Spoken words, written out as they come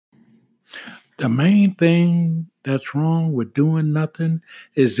The main thing that's wrong with doing nothing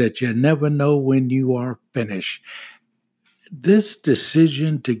is that you never know when you are finished. This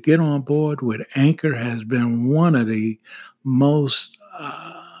decision to get on board with Anchor has been one of the most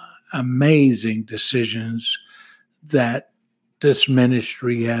amazing decisions that this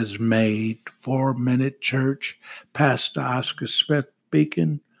ministry has made. 4 Minute Church, Pastor Oscar Smith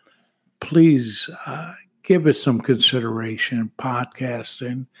speaking. Please give it some consideration.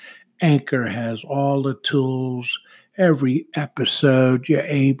 Podcasting. Anchor has all the tools. Every episode, you're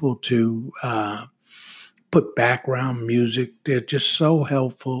able to put background music. They're just so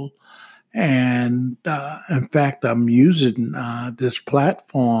helpful. And in fact, I'm using this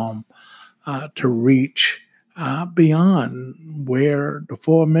platform to reach beyond where the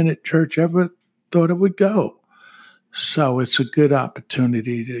 4 Minute Church ever thought it would go. So it's a good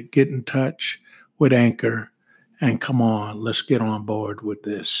opportunity to get in touch with Anchor and come on, let's get on board with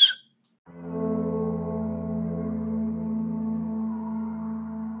this.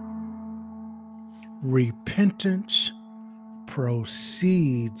 Repentance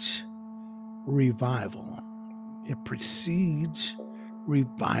precedes revival. It precedes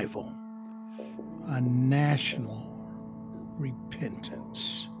revival, a national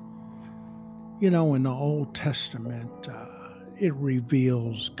repentance. In the Old Testament, it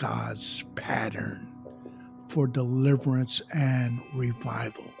reveals God's pattern for deliverance and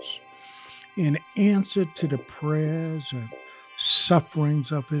revivals. In answer to the prayers and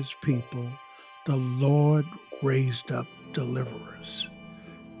sufferings of his people, the Lord raised up deliverers.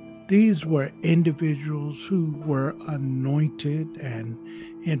 These were individuals who were anointed and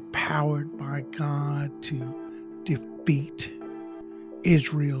empowered by God to defeat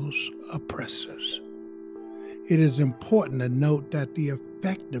Israel's oppressors. It is important to note that the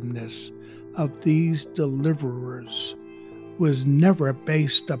effectiveness of these deliverers was never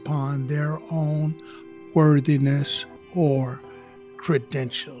based upon their own worthiness or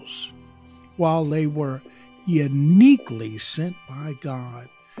credentials. While they were uniquely sent by God,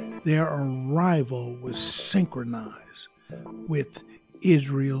 their arrival was synchronized with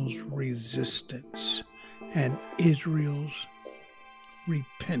Israel's resistance and Israel's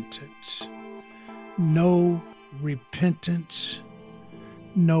repentance. No repentance,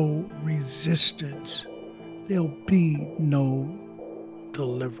 no resistance, there'll be no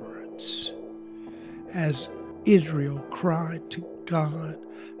deliverance. As Israel cried to God,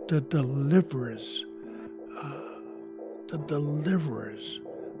 the deliverers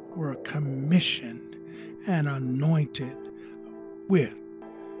were commissioned and anointed with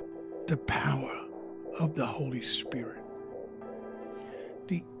the power of the Holy Spirit.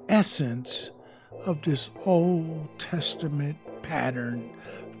 The essence of this Old Testament pattern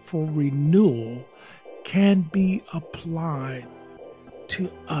for renewal can be applied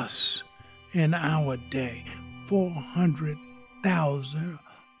to us in our day. 400,000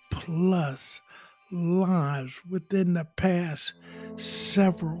 plus lives within the past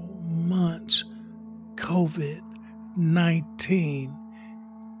several months. COVID-19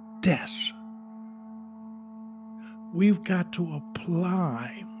 deaths. We've got to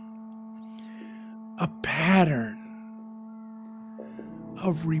apply a pattern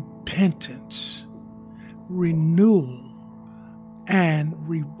of repentance, renewal, and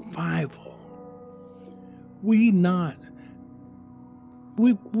revival. We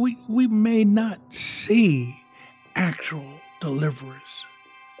may not see actual deliverance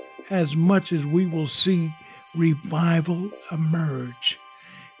as much as we will see revival emerge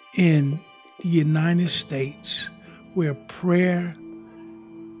in the United States, where prayer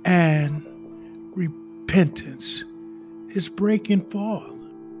and repentance is breaking forth.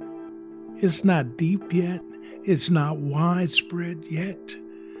 It's not deep yet. It's not widespread yet.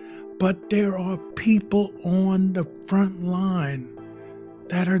 But there are people on the front line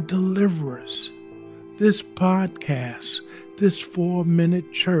that are deliverers. This podcast, this 4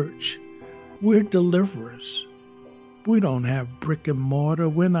 Minute Church, we're deliverers. We don't have brick and mortar.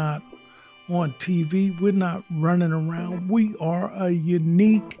 We're not on TV. We're not running around. We are a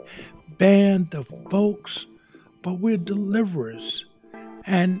unique band of folks, but we're deliverers.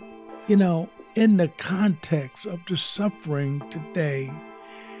 And, in the context of the suffering today,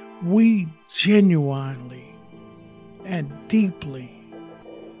 we genuinely and deeply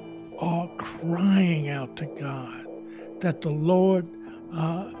are crying out to God that the Lord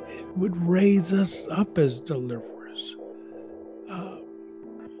would raise us up as deliverers.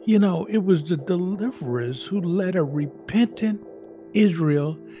 It was the deliverers who led a repentant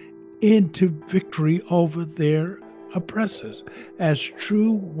Israel into victory over their oppressors. As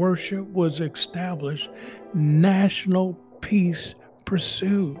true worship was established, national peace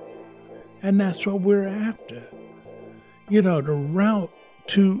pursued. And that's what we're after. You know, the route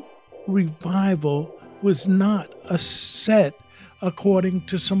to revival was not a set according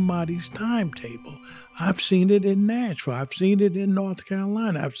to somebody's timetable. I've seen it in Nashville. I've seen it in North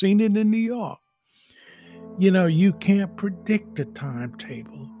Carolina. I've seen it in New York. You know, you can't predict a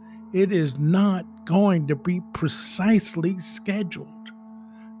timetable. It is not going to be precisely scheduled.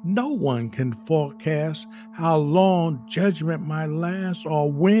 No one can forecast how long judgment might last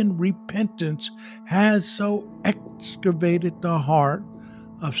or when repentance has so excavated the heart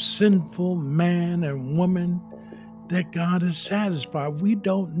of sinful man and woman that God is satisfied. We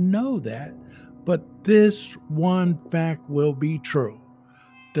don't know that, but this one fact will be true.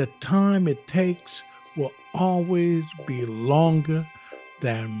 The time it takes will always be longer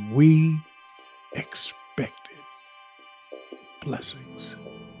than we expected. Blessings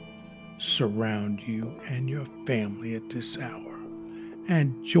surround you and your family at this hour,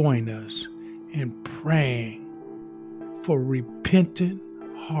 and join us in praying for repentant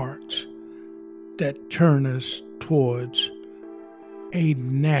hearts that turn us towards a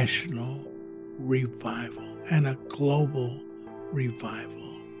national revival and a global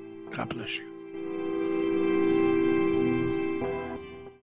revival. God bless you.